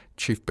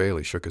 Chief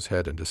Bailey shook his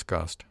head in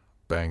disgust.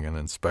 Bangin'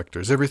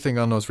 inspectors. Everything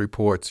on those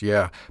reports.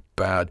 Yeah,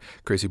 bad.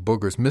 Crazy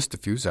boogers missed a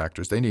fuse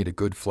actors. They need a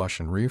good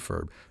flush and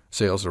refurb.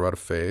 Sales are out of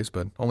phase,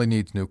 but only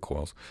needs new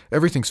coils.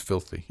 Everything's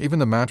filthy. Even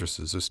the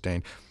mattresses are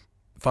stained.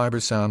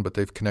 Fibers sound, but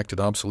they've connected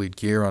obsolete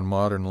gear on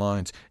modern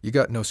lines. You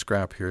got no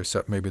scrap here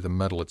except maybe the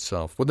metal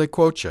itself. What'd they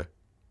quote you?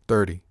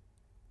 30.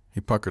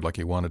 He puckered like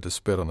he wanted to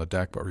spit on the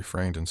deck, but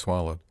refrained and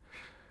swallowed.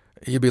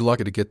 You'd be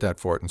lucky to get that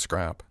for it in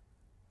scrap.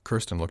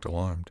 Kirsten looked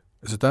alarmed.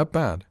 Is it that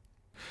bad?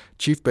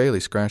 Chief Bailey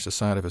scratched the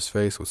side of his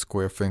face with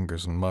square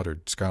fingers and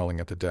muttered, scowling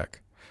at the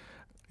deck.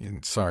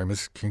 Sorry,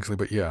 Miss Kingsley,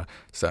 but yeah,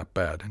 it's that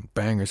bad. And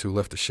bangers who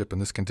left the ship in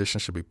this condition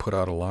should be put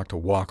out of lock to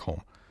walk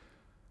home.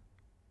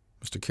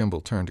 Mr.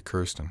 Kimball turned to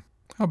Kirsten.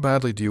 How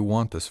badly do you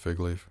want this,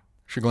 Figleaf?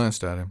 She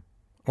glanced at him.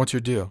 What's your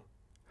deal?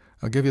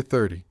 I'll give you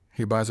 30.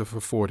 He buys it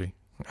for 40.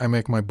 I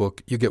make my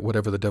book. You get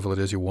whatever the devil it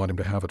is you want him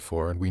to have it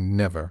for, and we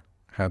never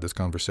had this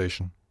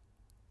conversation.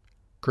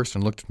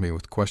 Kirsten looked at me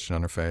with question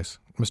on her face.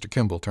 Mr.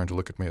 Kimball turned to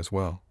look at me as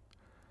well.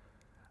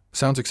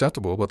 Sounds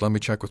acceptable, but let me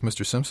check with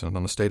Mr. Simpson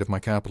on the state of my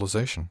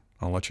capitalization.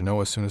 I'll let you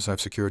know as soon as I've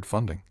secured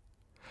funding.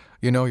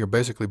 You know you're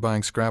basically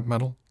buying scrap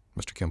metal?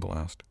 Mr. Kimball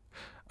asked.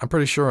 I'm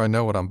pretty sure I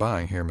know what I'm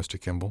buying here, Mr.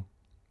 Kimball.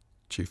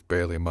 Chief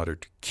Bailey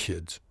muttered,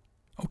 Kids.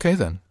 Okay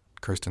then,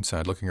 Kirsten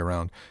said, looking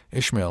around.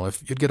 Ishmael,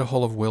 if you'd get a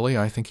hold of Willie,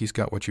 I think he's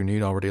got what you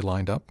need already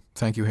lined up.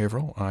 Thank you,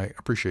 Haverhill. I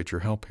appreciate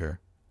your help here.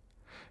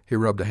 He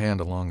rubbed a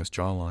hand along his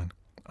jawline.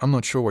 I'm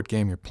not sure what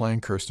game you're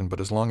playing, Kirsten, but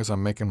as long as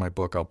I'm making my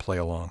book, I'll play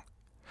along.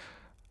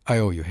 I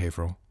owe you,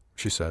 Haverhill,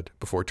 she said,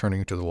 before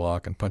turning to the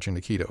lock and punching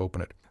the key to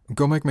open it.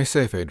 Go make me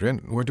safe,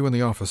 Adrian. We're due in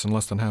the office in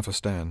less than half a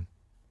stand.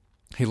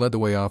 He led the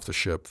way off the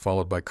ship,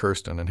 followed by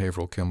Kirsten and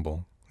Haverhill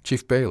Kimball.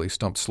 Chief Bailey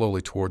stumped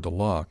slowly toward the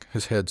lock,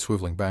 his head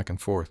swiveling back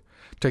and forth,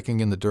 taking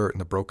in the dirt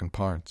and the broken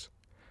parts.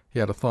 He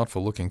had a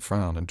thoughtful-looking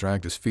frown and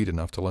dragged his feet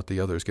enough to let the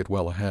others get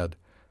well ahead,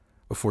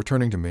 before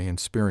turning to me and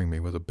spearing me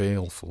with a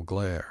baleful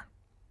glare.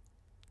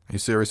 You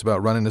serious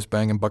about running this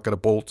banging bucket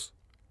of bolts?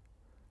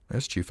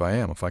 Yes, Chief, I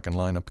am. If I can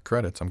line up the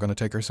credits, I'm going to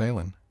take her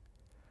sailing.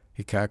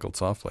 He cackled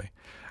softly.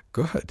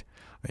 Good.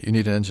 You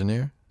need an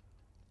engineer?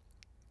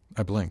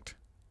 I blinked.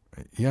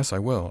 Yes, I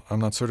will. I'm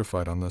not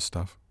certified on this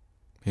stuff.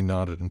 He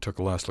nodded and took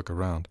a last look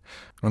around.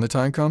 When the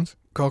time comes,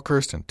 call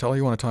Kirsten. Tell her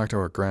you want to talk to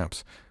her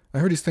Gramps. I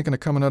heard he's thinking of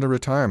coming out of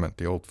retirement,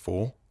 the old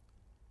fool.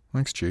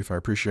 Thanks, Chief. I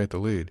appreciate the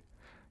lead.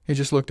 He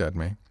just looked at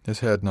me, his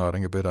head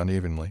nodding a bit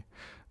unevenly.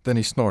 Then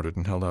he snorted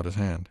and held out his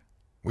hand.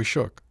 We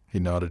shook. He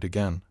nodded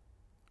again.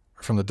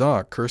 From the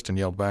dock, Kirsten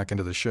yelled back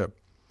into the ship.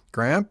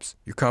 Gramps,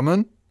 you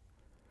coming?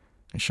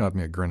 He shot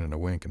me a grin and a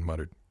wink and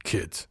muttered,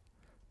 Kids,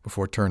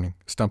 before turning,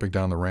 stumping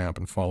down the ramp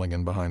and falling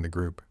in behind the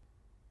group.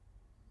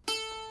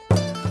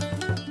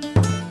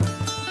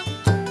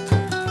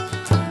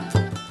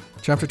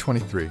 Chapter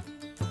 23.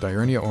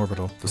 Diurnia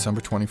Orbital,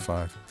 December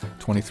 25,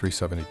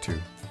 2372.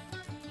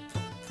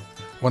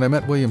 When I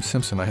met William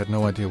Simpson, I had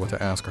no idea what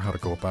to ask or how to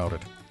go about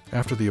it.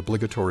 After the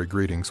obligatory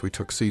greetings, we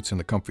took seats in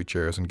the comfy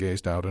chairs and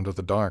gazed out into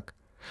the dark.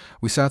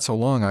 We sat so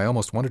long I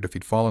almost wondered if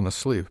he'd fallen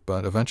asleep,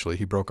 but eventually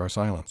he broke our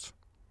silence.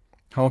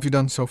 How have you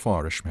done so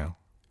far, Ishmael?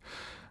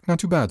 Not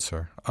too bad,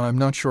 sir. I'm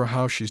not sure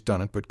how she's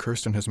done it, but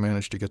Kirsten has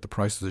managed to get the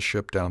price of the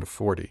ship down to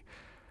 40.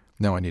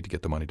 Now I need to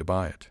get the money to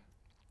buy it.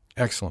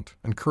 Excellent.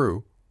 And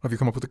crew? Have you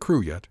come up with a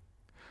crew yet?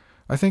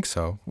 I think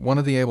so. One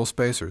of the able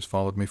spacers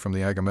followed me from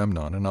the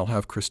Agamemnon, and I'll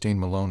have Christine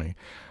Maloney.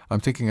 I'm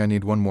thinking I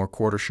need one more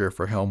quarter share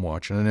for helm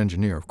watch and an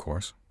engineer, of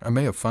course. I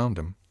may have found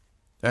him.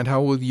 And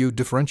how will you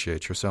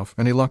differentiate yourself?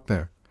 Any luck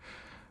there?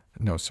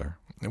 No, sir.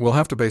 We'll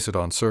have to base it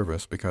on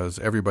service, because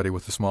everybody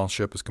with the small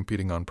ship is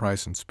competing on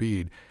price and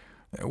speed.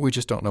 We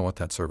just don't know what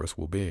that service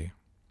will be.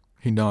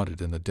 He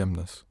nodded in the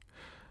dimness.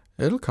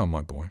 It'll come,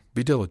 my boy.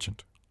 Be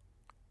diligent.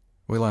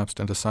 We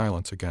lapsed into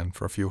silence again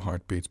for a few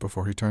heartbeats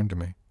before he turned to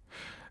me.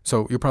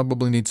 So you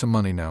probably need some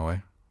money now, eh?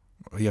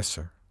 Yes,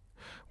 sir.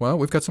 Well,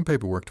 we've got some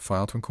paperwork to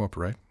file to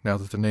incorporate. Now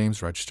that the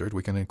name's registered,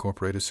 we can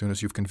incorporate as soon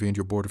as you've convened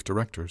your board of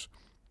directors.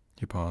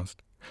 He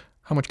paused.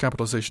 How much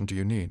capitalization do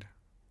you need?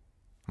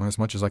 As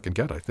much as I can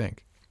get, I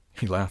think.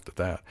 He laughed at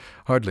that.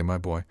 Hardly, my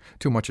boy.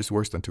 Too much is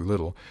worse than too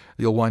little.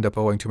 You'll wind up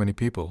owing too many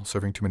people,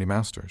 serving too many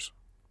masters.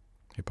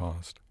 He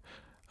paused.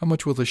 How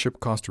much will the ship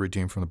cost to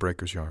redeem from the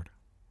breaker's yard?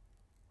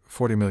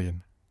 40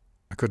 million.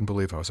 I couldn't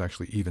believe I was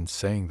actually even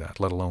saying that,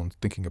 let alone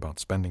thinking about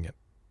spending it.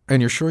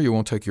 And you're sure you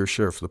won't take your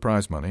share for the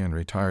prize money and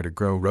retire to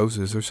grow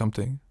roses or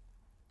something?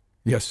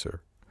 Yes, sir.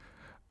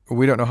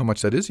 We don't know how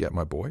much that is yet,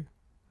 my boy.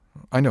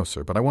 I know,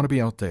 sir, but I want to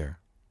be out there.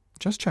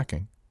 Just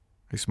checking.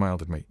 He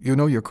smiled at me. You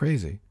know you're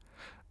crazy.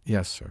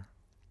 Yes, sir.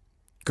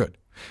 Good.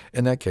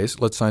 In that case,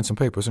 let's sign some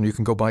papers and you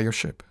can go buy your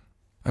ship.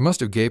 I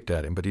must have gaped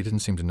at him, but he didn't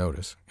seem to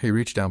notice. He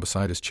reached down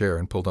beside his chair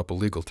and pulled up a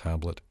legal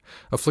tablet.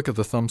 A flick of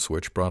the thumb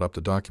switch brought up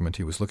the document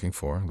he was looking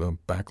for, the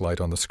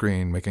backlight on the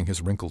screen making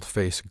his wrinkled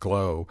face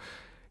glow.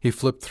 He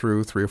flipped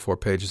through 3 or 4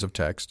 pages of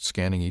text,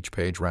 scanning each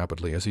page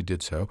rapidly as he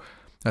did so.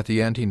 At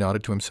the end, he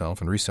nodded to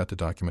himself and reset the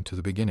document to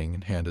the beginning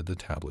and handed the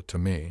tablet to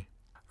me.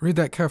 Read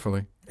that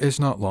carefully. It's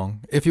not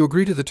long. If you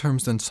agree to the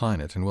terms, then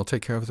sign it, and we'll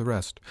take care of the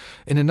rest.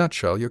 In a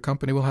nutshell, your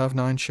company will have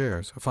 9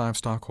 shares, 5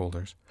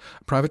 stockholders.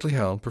 Privately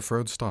held,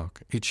 preferred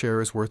stock. Each share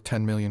is worth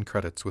 10 million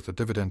credits, with a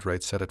dividend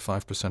rate set at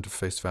 5% of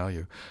face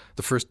value.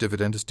 The first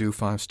dividend is due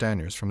 5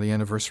 stanniers from the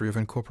anniversary of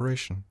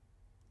incorporation.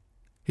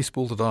 He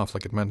spooled it off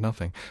like it meant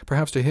nothing.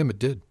 Perhaps to him it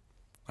did.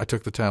 I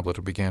took the tablet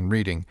and began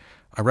reading.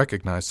 I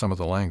recognized some of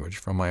the language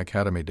from my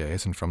academy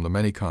days and from the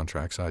many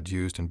contracts I'd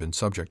used and been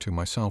subject to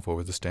myself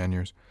over the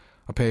stanniers.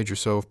 A page or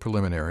so of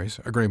preliminaries,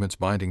 agreements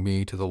binding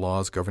me to the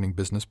laws governing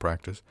business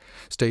practice,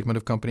 statement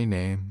of company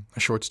name, a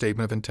short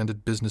statement of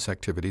intended business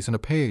activities, and a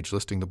page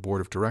listing the board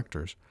of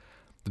directors.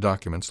 The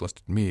documents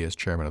listed me as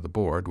chairman of the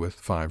board with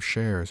 5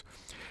 shares.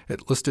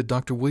 It listed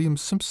Dr. William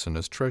Simpson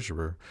as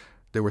treasurer.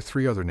 There were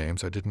 3 other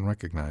names I didn't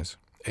recognize.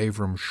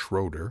 Avram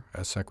Schroeder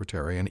as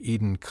secretary, and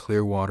Eden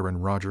Clearwater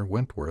and Roger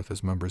Wentworth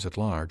as members at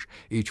large,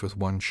 each with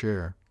 1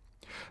 share.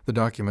 The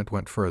document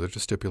went further to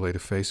stipulate a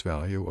face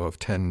value of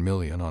 10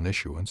 million on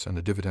issuance and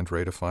a dividend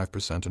rate of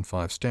 5% and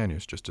 5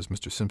 stanniers, just as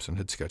Mr. Simpson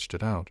had sketched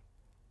it out.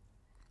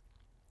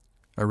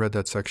 I read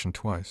that section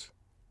twice.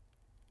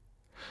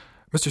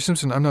 Mr.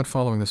 Simpson, I'm not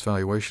following this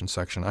valuation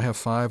section. I have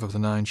 5 of the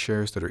 9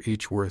 shares that are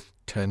each worth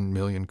 10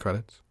 million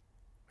credits.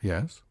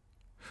 Yes?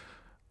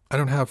 I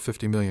don't have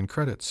 50 million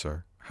credits,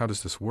 sir. How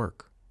does this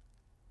work?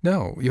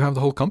 No, you have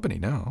the whole company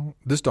now.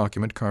 This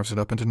document carves it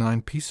up into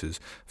 9 pieces,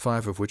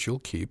 5 of which you'll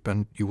keep,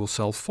 and you will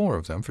sell 4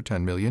 of them for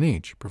 10 million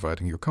each,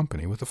 providing your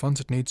company with the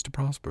funds it needs to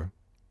prosper.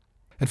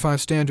 In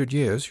 5 standard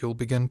years, you'll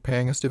begin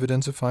paying us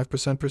dividends of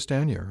 5% per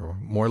stannier, or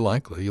more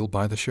likely, you'll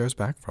buy the shares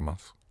back from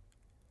us.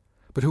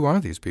 But who are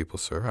these people,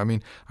 sir? I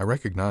mean, I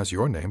recognize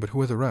your name, but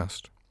who are the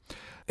rest?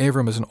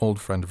 Avram is an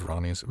old friend of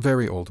Ronnie's,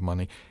 very old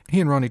money.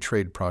 He and Ronnie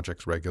trade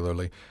projects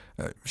regularly.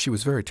 She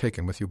was very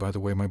taken with you, by the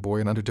way, my boy,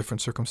 and under different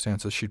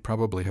circumstances she'd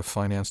probably have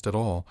financed it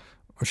all.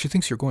 She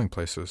thinks you're going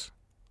places.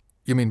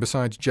 You mean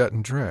besides Jet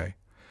and Dre?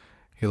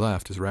 He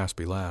laughed his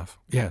raspy laugh.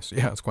 Yes,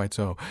 it's quite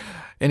so.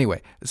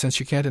 Anyway, since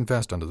she can't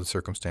invest under the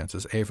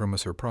circumstances, Avram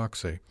is her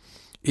proxy.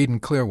 Eden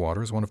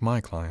Clearwater is one of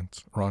my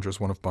clients. Roger's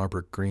one of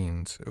Barbara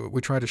Green's.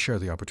 We try to share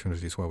the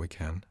opportunities where we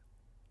can.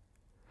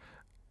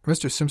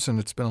 Mr. Simpson,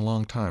 it's been a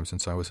long time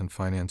since I was in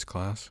finance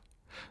class.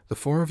 The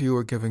 4 of you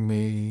are giving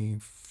me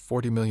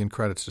 40 million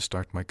credits to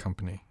start my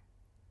company.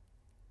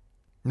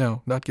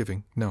 No, not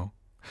giving, no.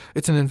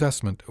 It's an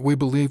investment. We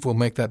believe we'll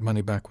make that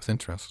money back with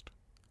interest.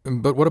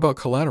 But what about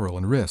collateral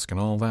and risk and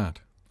all that?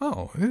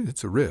 Oh,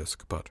 it's a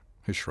risk, but,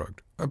 he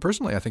shrugged.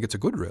 Personally, I think it's a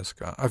good risk.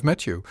 I've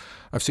met you.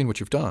 I've seen what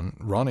you've done.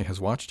 Ronnie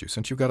has watched you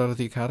since you got out of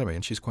the academy,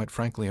 and she's quite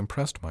frankly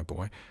impressed, my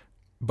boy.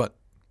 But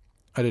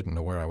I didn't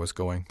know where I was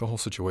going. The whole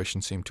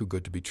situation seemed too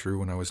good to be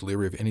true, and I was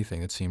leery of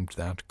anything that seemed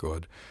that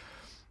good.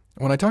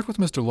 When I talked with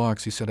Mr.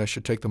 Locks, he said I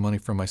should take the money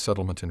from my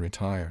settlement and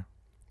retire.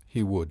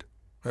 He would.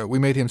 We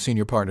made him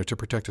senior partner to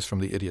protect us from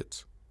the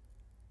idiots.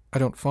 I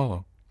don't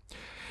follow.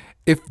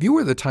 If you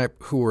were the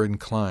type who were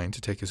inclined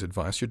to take his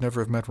advice, you'd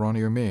never have met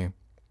Ronnie or me.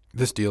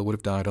 This deal would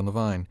have died on the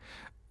vine.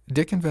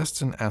 Dick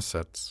invests in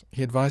assets.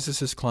 He advises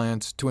his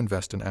clients to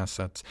invest in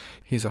assets.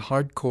 He's a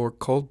hardcore,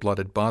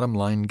 cold-blooded,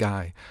 bottom-line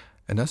guy,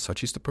 and as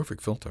such he's the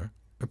perfect filter.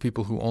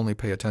 People who only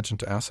pay attention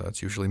to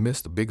assets usually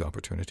miss the big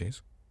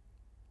opportunities.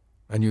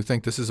 And you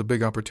think this is a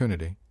big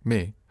opportunity?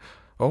 Me?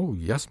 Oh,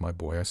 yes, my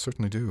boy, I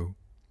certainly do.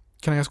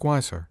 Can I ask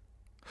why, sir?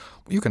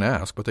 You can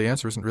ask, but the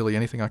answer isn't really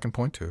anything I can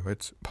point to.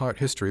 It's part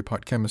history,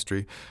 part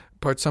chemistry,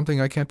 part something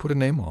I can't put a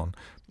name on.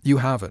 You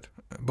have it.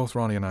 Both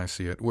Ronnie and I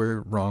see it.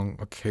 We're wrong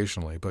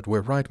occasionally, but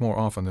we're right more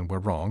often than we're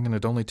wrong, and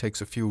it only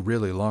takes a few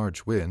really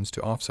large wins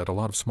to offset a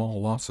lot of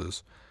small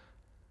losses.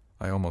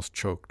 I almost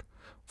choked.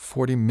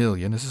 40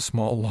 million is a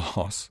small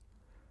loss.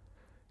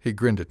 He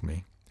grinned at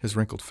me, his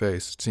wrinkled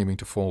face seeming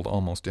to fold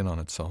almost in on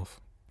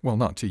itself. Well,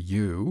 not to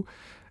you.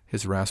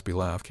 His raspy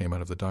laugh came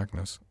out of the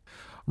darkness.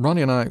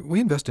 Ronnie and I, we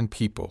invest in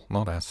people,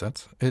 not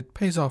assets. It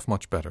pays off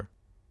much better.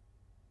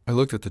 I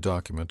looked at the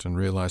document and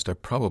realized I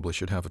probably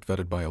should have it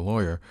vetted by a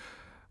lawyer.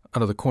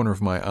 Out of the corner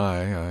of my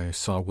eye, I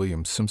saw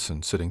William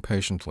Simpson sitting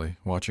patiently,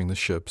 watching the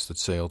ships that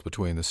sailed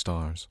between the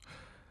stars.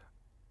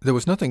 There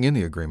was nothing in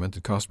the agreement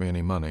that cost me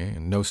any money,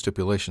 and no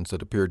stipulations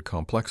that appeared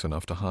complex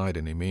enough to hide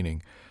any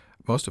meaning.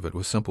 Most of it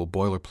was simple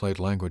boilerplate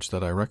language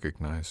that I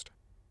recognized.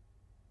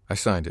 I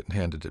signed it and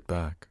handed it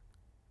back.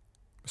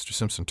 Mr.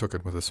 Simpson took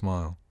it with a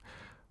smile.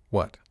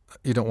 What?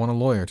 You don't want a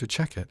lawyer to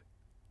check it?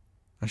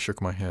 I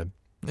shook my head.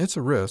 It's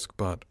a risk,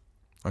 but...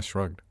 I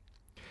shrugged.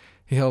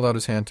 He held out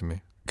his hand to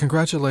me.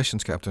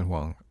 Congratulations, Captain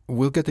Wang.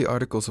 We'll get the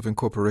articles of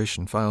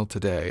incorporation filed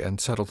today and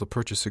settle the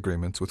purchase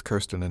agreements with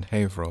Kirsten and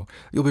Haverhill.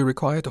 You'll be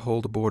required to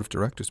hold a board of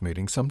directors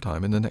meeting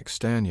sometime in the next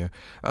stannier.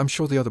 I'm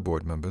sure the other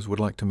board members would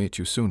like to meet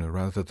you sooner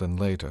rather than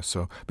later,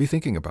 so be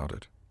thinking about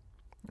it.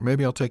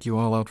 Maybe I'll take you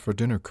all out for a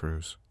dinner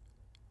cruise.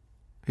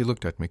 He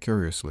looked at me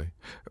curiously.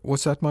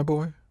 What's that, my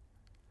boy?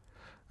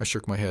 I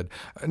shook my head.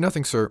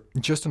 Nothing, sir.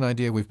 Just an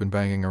idea we've been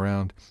banging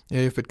around.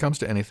 If it comes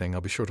to anything,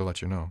 I'll be sure to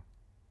let you know.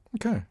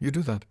 Okay, you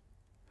do that.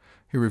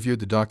 He reviewed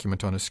the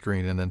document on his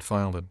screen and then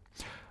filed it.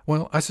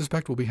 Well, I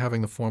suspect we'll be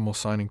having the formal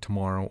signing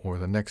tomorrow or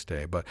the next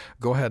day, but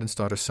go ahead and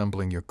start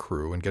assembling your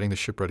crew and getting the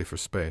ship ready for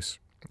space.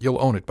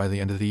 You'll own it by the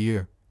end of the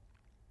year.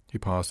 He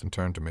paused and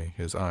turned to me,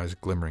 his eyes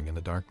glimmering in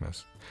the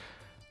darkness.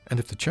 And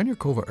if the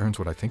Chenyakova earns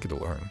what I think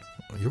it'll earn,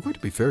 you're going to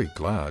be very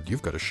glad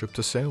you've got a ship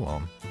to sail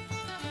on.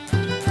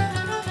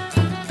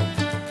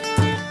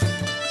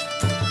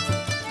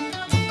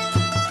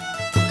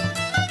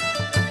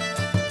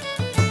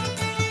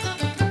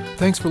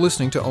 Thanks for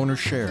listening to Owner's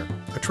Share,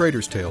 a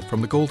trader's tale from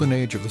the golden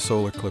age of the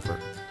Solar Clipper.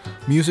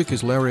 Music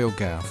is Larry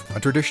O'Gaff, a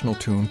traditional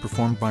tune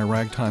performed by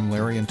Ragtime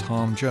Larry and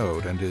Tom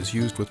Joad and is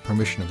used with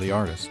permission of the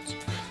artists.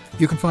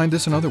 You can find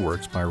this and other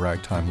works by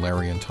Ragtime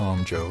Larry and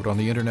Tom Joad on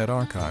the Internet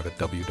Archive at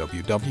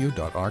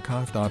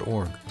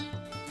www.archive.org.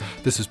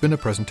 This has been a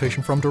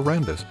presentation from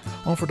Durandus,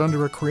 offered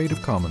under a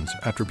Creative Commons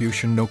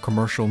Attribution No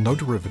Commercial No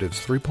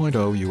Derivatives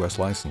 3.0 U.S.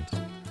 license.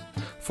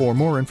 For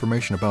more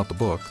information about the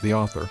book, the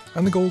author,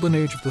 and the golden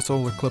age of the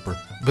Solar Clipper,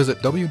 visit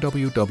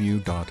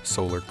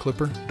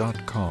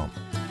www.solarclipper.com.